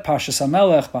ba'azara parshas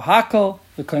hamelech b'hakel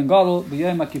v'koin gadol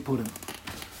b'yom kippurim.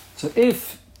 So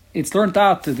if it's learned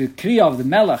out, the kriya of the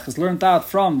melech is learned out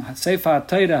from Sefer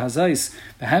Torah Hazais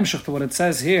behemshich to what it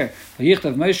says here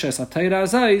v'yichtav Moshe es Torah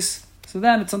Hazais, so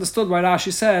then it's understood why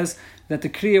Rashi says that the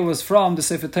kriya was from the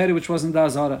Sefer Torah which was in the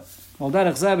Azara. Well,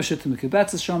 Derech Zeh b'shittim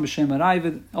Kibbetz Shom b'Shem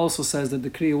Aravid also says that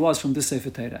the kriya was from this Sefer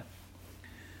Torah.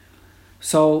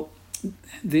 So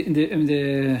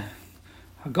the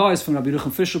guys from Rabbi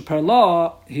Fishel per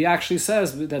law, he actually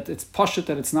says that it's pashut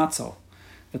that it's not so.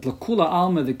 That Lakula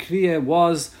Alma, the Kriya,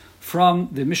 was from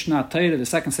the Mishnah Torah, the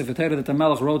second Sefer Torah that the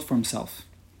Melech wrote for himself.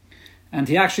 And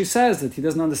he actually says that he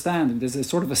doesn't understand. There's a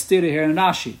sort of a stira here in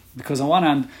Rashi, because on one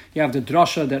hand you have the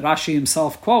drasha that Rashi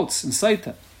himself quotes in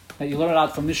Saita, that you learn it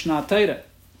out from Mishnah Torah,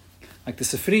 like the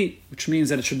Sefri, which means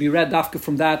that it should be read dafka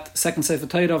from that second Sefer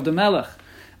Torah of the Melech.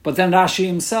 But then Rashi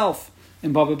himself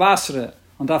in Baba Basra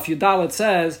on Daf Yudalet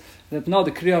says that no,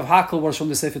 the Kriya of Hakel was from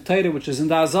the Sefer Torah which is in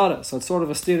the Azara. So it's sort of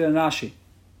a stira in Rashi.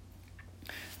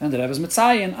 And the Rebbe's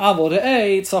Mitzayin, Avo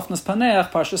Re'ei, Tzofnas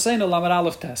Paneach, Parshaseinu, Lamer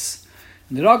Aleph Tes.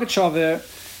 And the Rogachover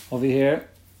over here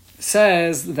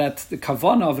says that the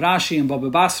Kavanah of Rashi in Baba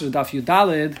Basra Daf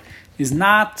Yudalet is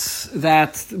not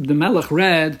that the Melech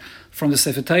read from the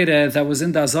Sefer Torah that was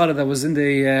in the Azara, that was in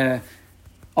the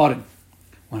Aron.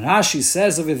 When Rashi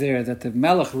says over there that the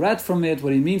Melech read from it,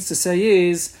 what he means to say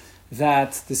is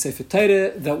that the Sefer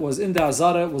Torah that was in the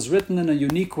Azara was written in a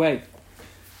unique way.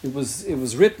 It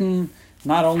was written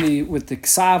not only with the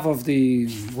ksav of the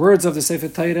words of the Sefer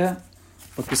Torah,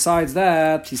 but besides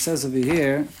that, he says over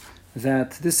here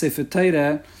that this Sefer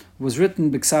Torah was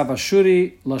written b'ksav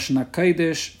Ashuri, Lashon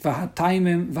HaKodesh,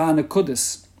 v'hataimim,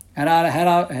 v'hanekudis. And it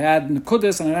had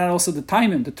nekudis, and it had also the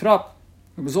taimim, the trop.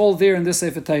 It was all there in this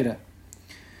Sefer Torah.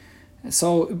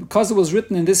 So, because it was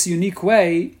written in this unique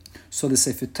way, so the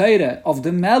Sefer Torah of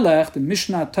the Melech, the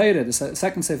Mishnah Torah, the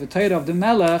second Sefer Torah of the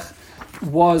Melech,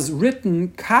 was written,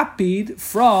 copied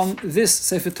from this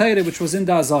Sefer Torah which was in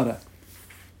the Azara.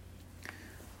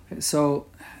 Okay, so,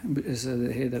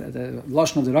 here the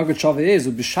lashon of the Rogachover is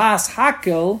B'shas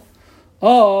Hakel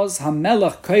Oz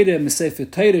HaMelech Koire M'Sefer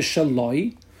Torah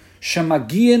Shaloi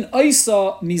Shemagian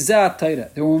Oisa Mizah Torah.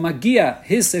 There were Magia,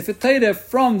 his Sefer Torah,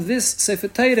 from this Sefer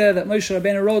Torah that Moshe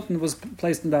Rabbeinu wrote and was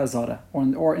placed in the Azara,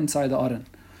 or inside the Aron.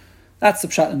 That's the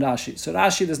pshat in Rashi. So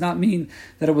Rashi does not mean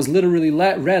that it was literally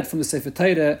read from the Sefer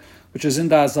Torah, which is in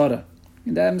the Azara.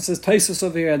 And then it says Taisus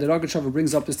over here, the Rogachover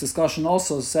brings up this discussion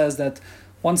also, says that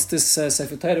once this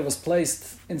Sefer Torah was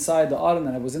placed inside the Aron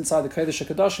and it was inside the Kodesh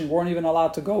HaKadoshim, you weren't even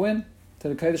allowed to go in to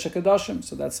the Kodesh HaKadoshim.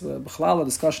 So that's a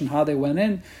discussion how they went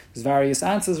in. There's various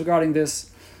answers regarding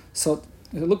this. So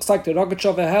it looks like the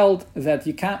Rogatchover held that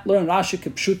you can't learn Rashi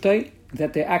Kipshutei,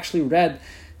 that they actually read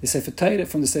the Sefer Torah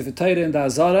from the Sefer Torah in the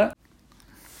Azara.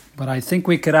 But I think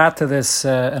we could add to this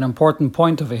an important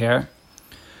point over here.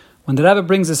 When the Rebbe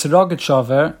brings this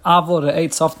Rogatchover, Avol Re'eit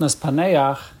Softnas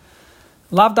Paneach,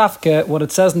 Lav Dafke, what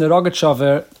it says in the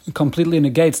Rogatchover completely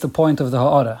negates the point of the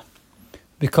Ha'ara.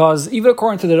 Because even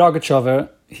according to the Rogatchover,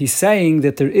 he's saying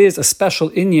that there is a special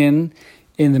inyan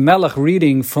in the Melech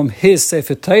reading from his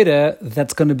Sefer Torah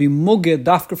that's going to be muged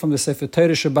dafka from the Sefer Torah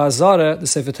Shebazara, the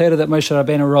Sefer Torah that Moshe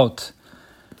Rabbeinu wrote.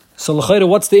 So l'chayra,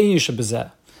 what's the inyan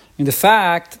shebazeh? In the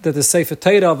fact that the Sefer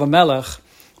Torah of a Melech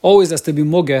always has to be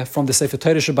muged from the Sefer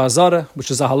Torah Shebazara,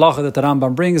 which is a halacha that the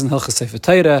Rambam brings in Hilchas Sefer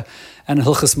Torah and in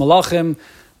Hilchas Malachim.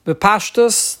 But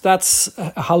Pashtus, that's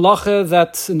a halacha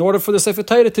that in order for the Sefer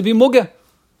Torah to be muged,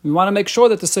 we want to make sure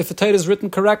that the Sefer Torah is written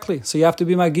correctly. So you have to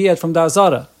be magiyat from the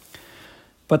Azara.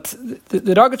 But the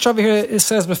Rogatchover here it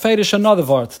says beferish another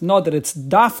word. No, that it's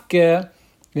dafke,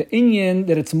 the inyan,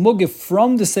 that it's mugif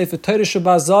from the Sefer Torah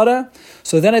Shebazara.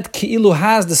 So then it ki'ilu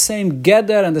has the same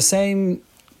geder and the same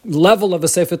level of a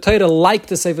Sefer Torah like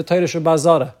the Sefer Torah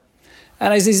Shebazara.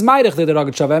 And as is Meirich, the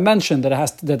Rogatchover, I mentioned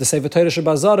that that the Sefer Torah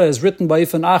Shebazara is written by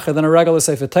Ifan Acher than a regular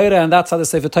Sefer Torah, and that's how the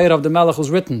Sefer Torah of the Melech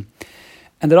was written.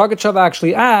 And the Rogatchover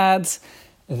actually adds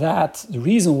that the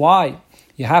reason why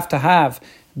you have to have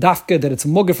dafke that it's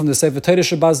mugger from the Sefer Torah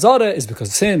Shebazara is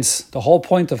because since the whole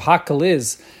point of Hakel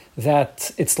is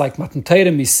that it's like Matan Torah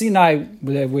Misinai,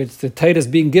 with the Torah is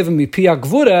being given Mipi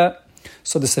Gvura,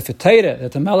 so the Sefer Torah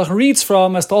that the Melech reads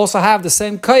from has to also have the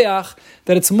same koyach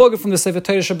that it's mugger from the Sefer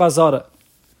Torah Shebazara.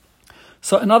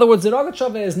 So in other words, the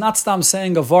Rogatchover is not stam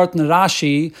saying a word in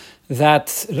Rashi that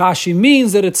Rashi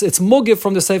means that it's mugger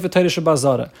from the Sefer Torah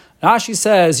Shebazara. Rashi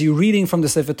says you're reading from the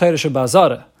Sefer Torah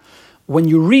Shebazara. When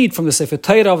you read from the Sefer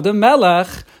Torah of the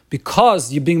Melech,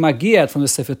 because you're being magiyat from the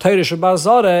Sefer Torah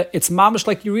Shebazara, it's mamish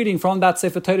like you're reading from that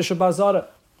Sefer Torah Shebazara.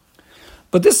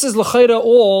 But this is l'chayra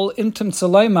all intim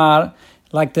tzaleimar,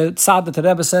 like the tzad that the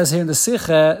Rebbe says here in the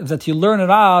Sicha, that you learn it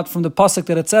out from the pasuk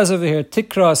that it says over here,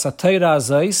 Tikra Satayra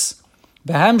Azais,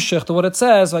 behemshich to what it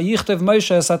says, Vayichtav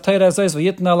Moshe Satayra Azais,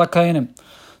 Vayitna Lakainim.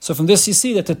 So from this you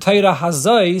see that the Torah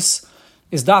Hazais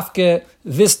is dafke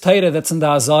this Torah that's in the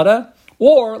Azara,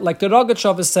 or, like the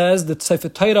Rogatchover says, the Sefer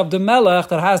Torah of the Melech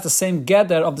that has the same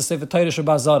geder of the Sefer Torah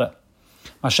Shebazara.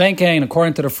 Mashenkein,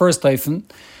 according to the first Teifen,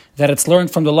 that it's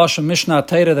learned from the Lashon Mishnah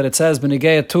Torah that it says,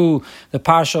 B'negeya to the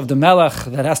Parsha of the Melech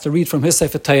that has to read from his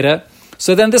Sefer Torah.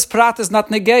 So then this prat is not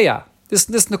Negeya. This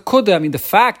Nekuda, I mean, the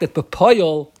fact that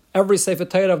B'poyol, every Sefer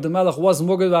Torah of the Melech was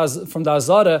mugad from the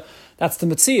Azara, that's the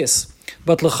Metzias.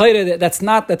 But l'chayre, it's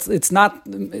not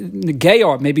negay,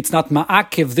 or maybe it's not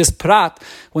ma'akiv, this prat,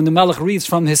 when the Melech reads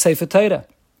from his Sefer Torah.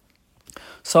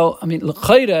 So, I mean,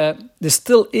 l'chayre, there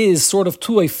still is sort of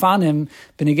two efanim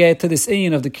b'negay to this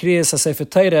inyan of the Kriyas HaSefer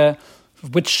Torah,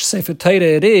 which Sefer Torah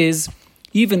it is,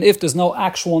 even if there's no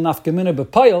actual nafkamina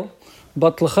b'payil,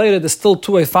 but l'chayre, there's still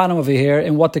two efanim over here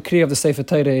in what the Kriyah of the Sefer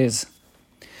Torah is.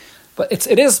 But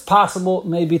it is possible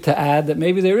maybe to add that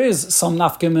maybe there is some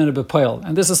nafkim in a bepoil.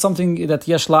 And this is something that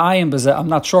yesh la'ayim bezeh, I'm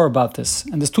not sure about this.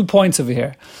 And there's 2 points over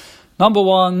here. Number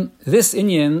one, this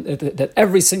inyan, that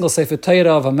every single Sefer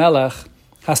Torah of a Melech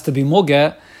has to be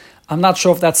mugeh, I'm not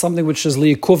sure if that's something which is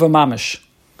li'ikuva mamish.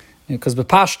 Because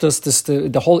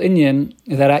b'pashtus, the whole inyan,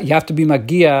 that you have to be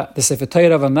magia, the Sefer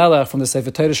Torah of a Melech from the Sefer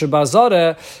Torah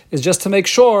Shebazara, is just to make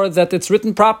sure that it's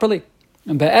written properly.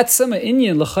 And be'etzem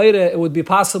inyan l'chayre, it would be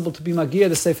possible to be magia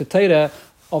the Sefer Torah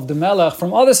of the Melech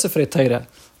from other Sefer Torah.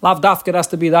 Lav dafke has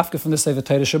to be dafke from the Sefer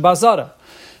Torah Shebazara.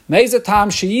 Me'ezeh tam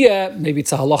sheyeh, maybe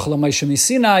it's a halacha l'Moshe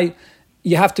Misinai,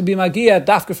 you have to be magia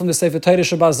dafke from the Sefer Torah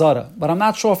Shebazara. But I'm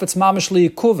not sure if it's mamish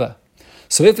li'ikuva.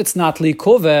 So if it's not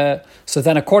li'ikuva, so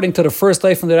then according to the first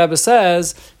day from the Rebbe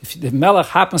says, if the Melech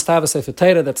happens to have a Sefer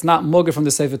Torah that's not mugger from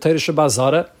the Sefer Torah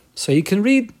Shebazara, so he can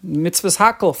read mitzvahs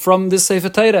hakel from this Sefer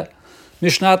Torah.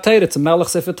 Mishnah Torah, it's a Melech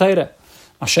Sefer Torah.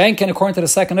 Mashenken, according to the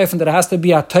second Eifen, that it has to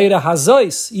be a Torah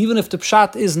Hazois, even if the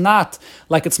Pshat is not,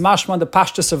 like it's mashma the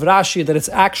Pashtus of Rashi, that it's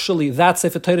actually that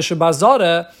Sefer Torah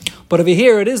Shebazara, but over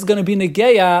here it is going to be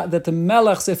Negeya that the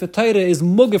Melech Sefer Torah is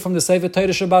mugger from the Sefer Torah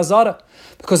Shebazara.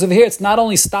 Because over here it's not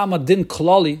only Stama Din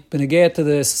Kloli, Negeya to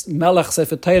the Melech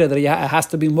Sefer Torah, that it has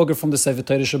to be mugger from the Sefer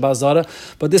Torah Shebazara,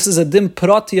 but this is a Din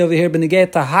Proti over here,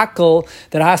 Negeya to Hakel,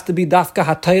 that it has to be Dafka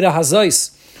HaTorah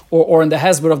Hazois. or in the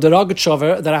hezber of the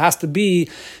Rogachover, that it has to be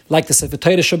like the Sefer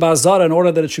Torah Shebazara in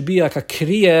order that it should be like a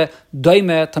kriya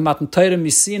doime to Matan Torah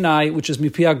Misinai, which is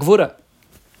mipi agvura.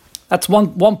 That's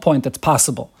one point that's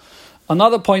possible.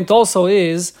 Another point also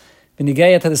is when you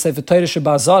get to the Sefer Torah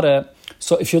Shebazara.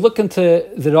 So if you look into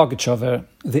the Rogachover,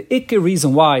 the ikka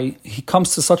reason why he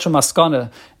comes to such a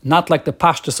maskana, not like the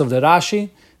pashtus of the Rashi,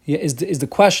 is the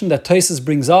question that Tosfos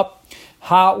brings up: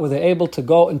 how were they able to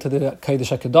go into the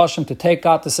Kodesh HaKadoshim to take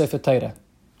out the Sefer Torah?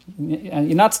 And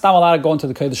you're not allowed to go into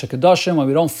the Kodesh HaKadoshim when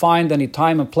we don't find any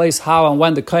time and place how and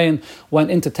when the Kohen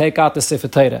went in to take out the Sefer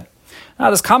Torah. Now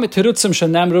there's kami terutzim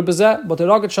shenemru b'zeh, but the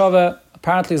Rogachover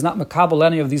apparently is not makabel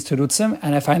any of these terutzim,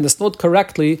 and if I understood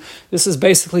correctly, this is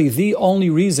basically the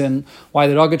only reason why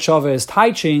the Rogachover is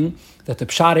teaching that the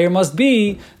pshat here must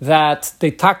be that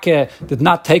the take did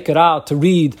not take it out to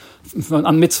read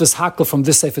on mitzvahs hakel from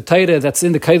this Sefer Torah that's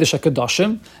in the Kodesh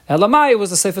HaKadoshim. Elamai was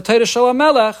the Sefer Torah Shel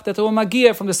HaMelech that it will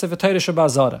magia from the Sefer Torah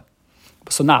Shebazara.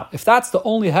 So now, if that's the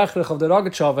only hechrich of the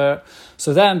Rogachover,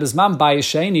 so then bizman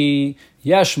bayisheni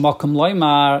yesh makom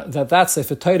loymar that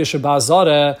Sefer Torah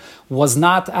Shebazara was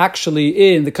not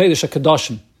actually in the Kodesh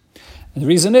HaKadoshim. And the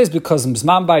reason is because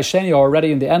Zman Bayis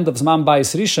already in the end of Zman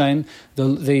Bayis Rishon,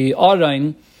 the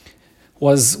Aron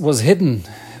was hidden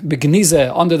begnize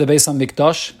under the Beis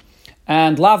HaMikdash,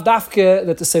 and Lav Dafke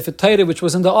that the Sefer Torah which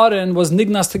was in the Aron was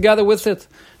nignas together with it.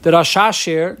 The Rashash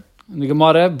here in the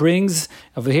Gemara brings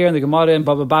over here in the Gemara in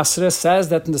Baba Basra says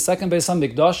that in the second Beis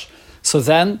HaMikdash, so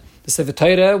then the Sefer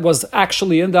Torah was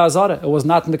actually in the Azara. It was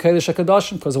not in the Kodesh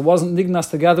HaKadoshim because it wasn't nignas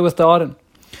together with the Aron.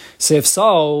 So if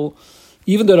so,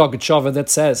 even the Rogachover that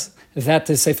says that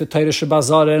the Sefer Torah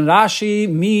Shebazara and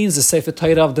Rashi means the Sefer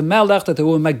Torah of the Melech, that it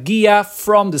will magia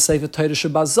from the Sefer Torah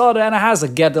Shebazara, and it has a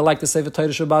gedder like the Sefer Torah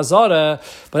Shebazara,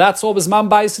 but that's all Bizman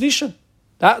Bayis Rishon.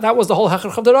 That was the whole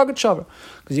hechrich of the Rogachover,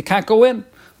 because you can't go in.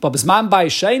 But Bizman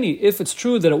Bayis Sheni, if it's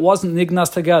true that it wasn't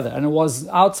nignas together and it was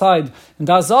outside in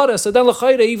the Azara, so then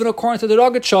l'chayre, even according to the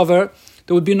Rogachover,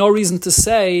 there would be no reason to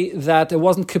say that it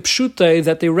wasn't kipshute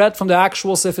that they read from the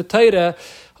actual Sefer Torah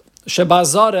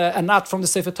Shebazara and not from the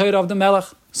Sefer Torah of the Melech.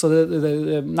 So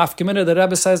the nafkamina the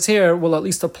Rebbe says here will at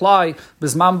least apply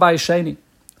Bizman Bayis Sheni.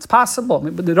 It's possible,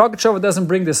 but the Rogachover doesn't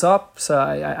bring this up, so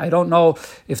I don't know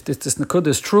if this Nakuda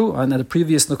is true, and the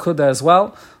previous Nakuda as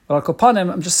well. But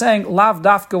I'm just saying, Lav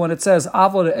Dafka, when it says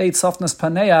Avor Eit Softness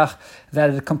Paneach, that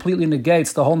it completely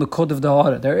negates the whole Nakuda of the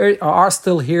Hora. There are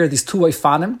still here these two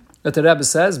Eifanim that the Rebbe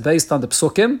says, based on the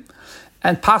Psukim,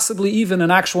 and possibly even an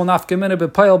actual nafkamina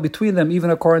b'payil between them, even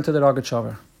according to the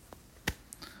Rogachover.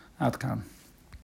 Adkan.